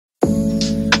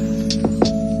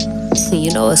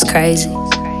You know what's crazy?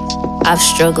 I've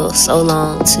struggled so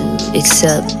long to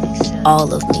accept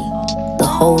all of me, the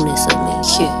wholeness of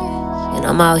me. Yeah. And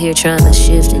I'm out here trying to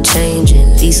shift and change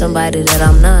and be somebody that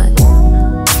I'm not.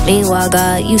 Meanwhile,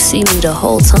 God, you see me the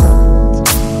whole time.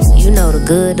 You know the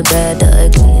good, the bad, the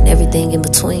ugly, and everything in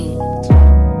between.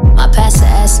 My pastor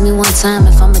asked me one time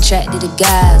if I'm attracted to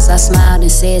guys. I smiled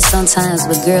and said sometimes,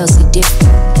 but girls are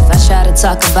different. If I try to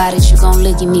talk about it, you gon'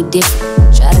 look at me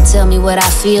different. Try to tell me what I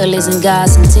feel isn't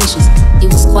God's intentions. He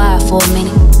was quiet for a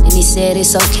minute, and he said,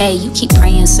 it's okay. You keep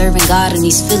praying, serving God, and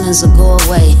these feelings will go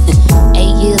away.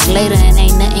 8 years later, and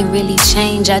ain't nothing really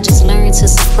changed. I just learned to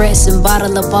suppress and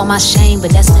bottle up all my shame.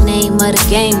 But that's the name of the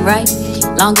game, right?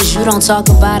 Long as you don't talk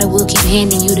about it, we'll keep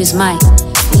handing you this mic.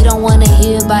 We don't wanna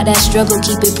hear about that struggle,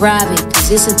 keep it private.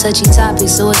 Cause it's a touchy topic,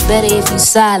 so it's better if you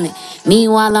silent.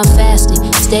 Meanwhile, I'm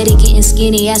fasting, steady getting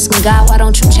skinny, asking God, why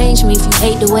don't you change me if you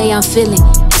hate the way I'm feeling?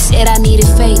 They said I needed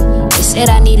faith, they said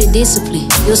I needed discipline.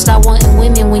 You'll start wanting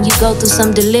women when you go through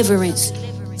some deliverance.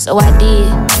 So I did,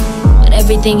 but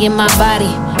everything in my body,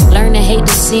 learn to hate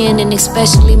the sin and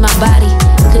especially my body.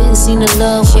 Couldn't seem to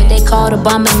love what they called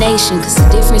abomination. Cause the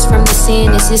difference from the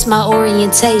sin is it's my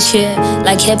orientation.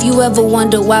 Like, have you ever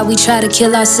wondered why we try to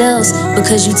kill ourselves?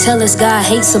 Because you tell us God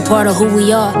hates a part of who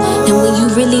we are. And when you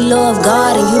really love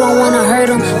God and you don't wanna hurt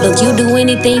him, look, you do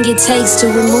anything it takes to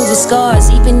remove his scars.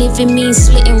 Even if it means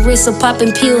slitting wrists or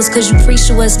popping pills. Cause you preach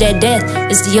to us that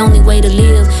death is the only way to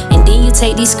live. And then you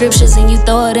take these scriptures and you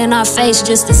throw it in our face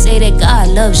just to say that God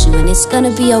loves you and it's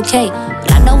gonna be okay.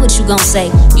 But I know what you gon'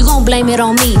 say. You gon' blame it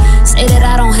on me. Say that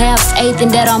I don't have faith and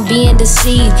that I'm being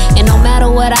deceived. And no matter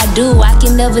what I do, I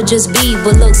can never just be.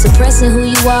 But look, suppressing who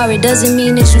you are, it doesn't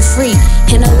mean that you're free.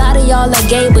 And a lot of y'all are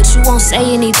gay, but you won't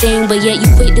say anything. But yet you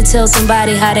quick to tell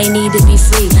somebody how they need to be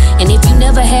free. And if you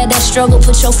never had that struggle,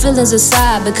 put your feelings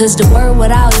aside. Because the word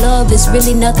without love is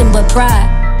really nothing but pride.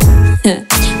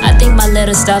 I think my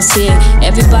letter stops here.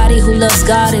 Everybody who loves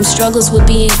God and struggles with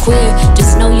being queer,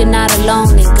 just know you're not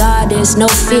alone. In God there's no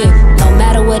fear. No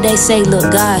matter what they say,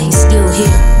 look, God, he's still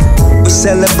here. We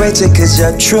celebrate you cause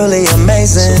you're truly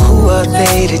amazing. So who are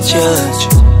they to judge?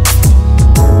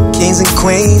 Kings and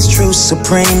queens, true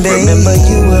supreme being. Remember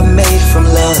you were made from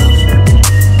love.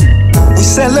 We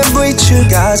celebrate you,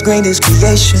 God's greatest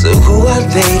creation. So who are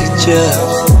they to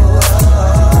judge?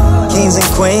 Kings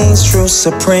and queens, true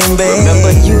supreme being.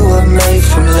 Remember you were made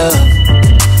from love.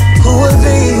 Who are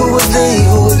they, who are they,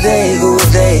 who are they, who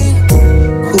are they?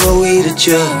 Who are we to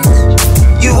judge?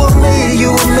 You were made, you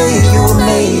were made, you were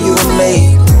made, you were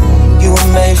made. You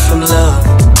were made from love.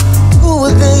 Who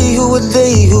are they, who are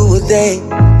they, who are they?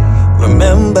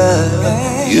 Remember,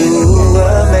 you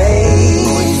were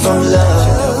made from love.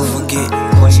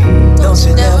 Don't you never forget, don't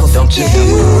you never forget. You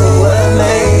were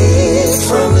made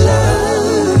from love.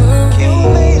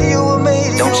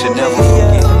 Don't you never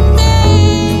forget.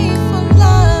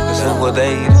 Cause who were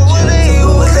they to judge?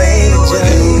 Who were they to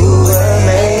judge? You were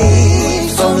made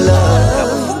from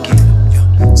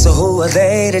love. So who are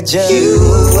they to judge? You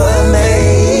were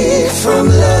made from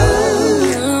love.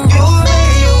 You were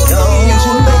made, you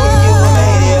were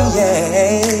made, yeah.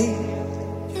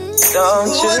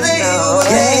 Don't you know?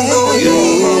 You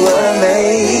were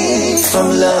made from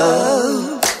love.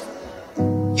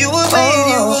 You were made,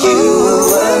 you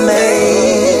were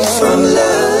made from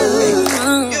love.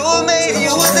 You were made,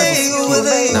 you were made, you were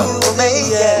made, you were made,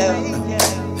 yeah.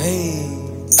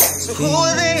 Hey, so who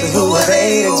are they? Who are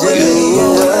they to judge? You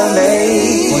were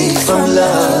made from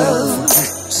love.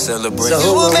 Celebrate. So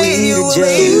who are we to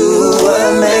judge? You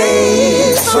were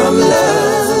made from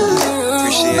love.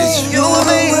 Appreciate you. You were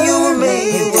made, you were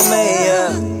made, you were made,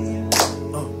 yeah.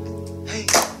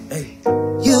 Hey,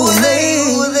 you were made,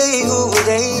 who were they, who were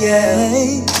they,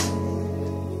 yeah.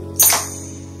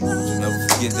 Never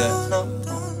forget that.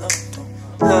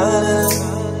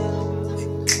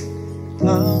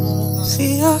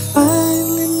 See, I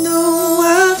finally know I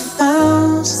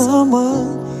found someone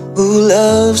who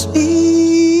loves me.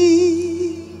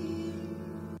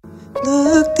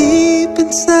 Look deep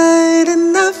inside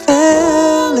and I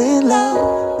fell in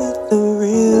love with the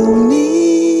real me.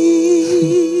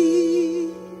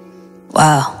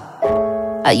 Wow,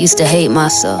 I used to hate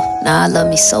myself. Now I love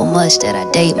me so much that I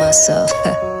date myself.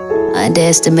 I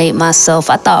underestimate myself.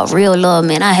 I thought real love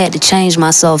meant I had to change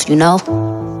myself, you know?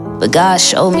 But God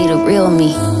showed me the real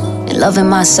me. And loving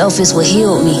myself is what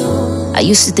healed me. I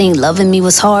used to think loving me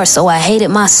was hard, so I hated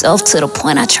myself to the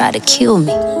point I tried to kill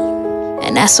me.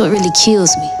 And that's what really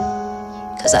kills me.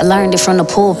 Cause I learned it from the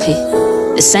pulpit.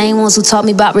 The same ones who taught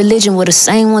me about religion were the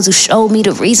same ones who showed me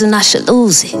the reason I should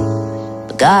lose it.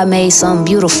 But God made something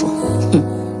beautiful.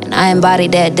 And I embody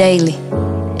that daily.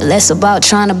 and less about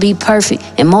trying to be perfect,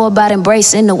 and more about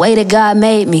embracing the way that God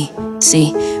made me.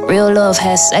 See, real love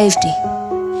has safety,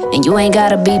 and you ain't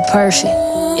gotta be perfect.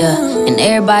 Yeah, and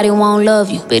everybody won't love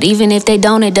you, but even if they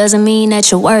don't, it doesn't mean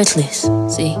that you're worthless.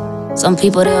 See, some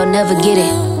people, they'll never get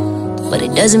it, but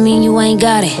it doesn't mean you ain't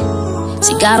got it.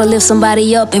 See, gotta lift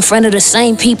somebody up in front of the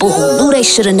same people who knew they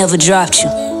should've never dropped you.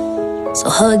 So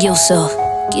hug yourself,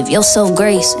 give yourself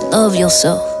grace, and love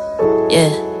yourself. Yeah,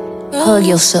 hug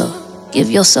yourself, give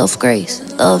yourself grace,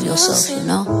 and love yourself, you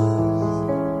know?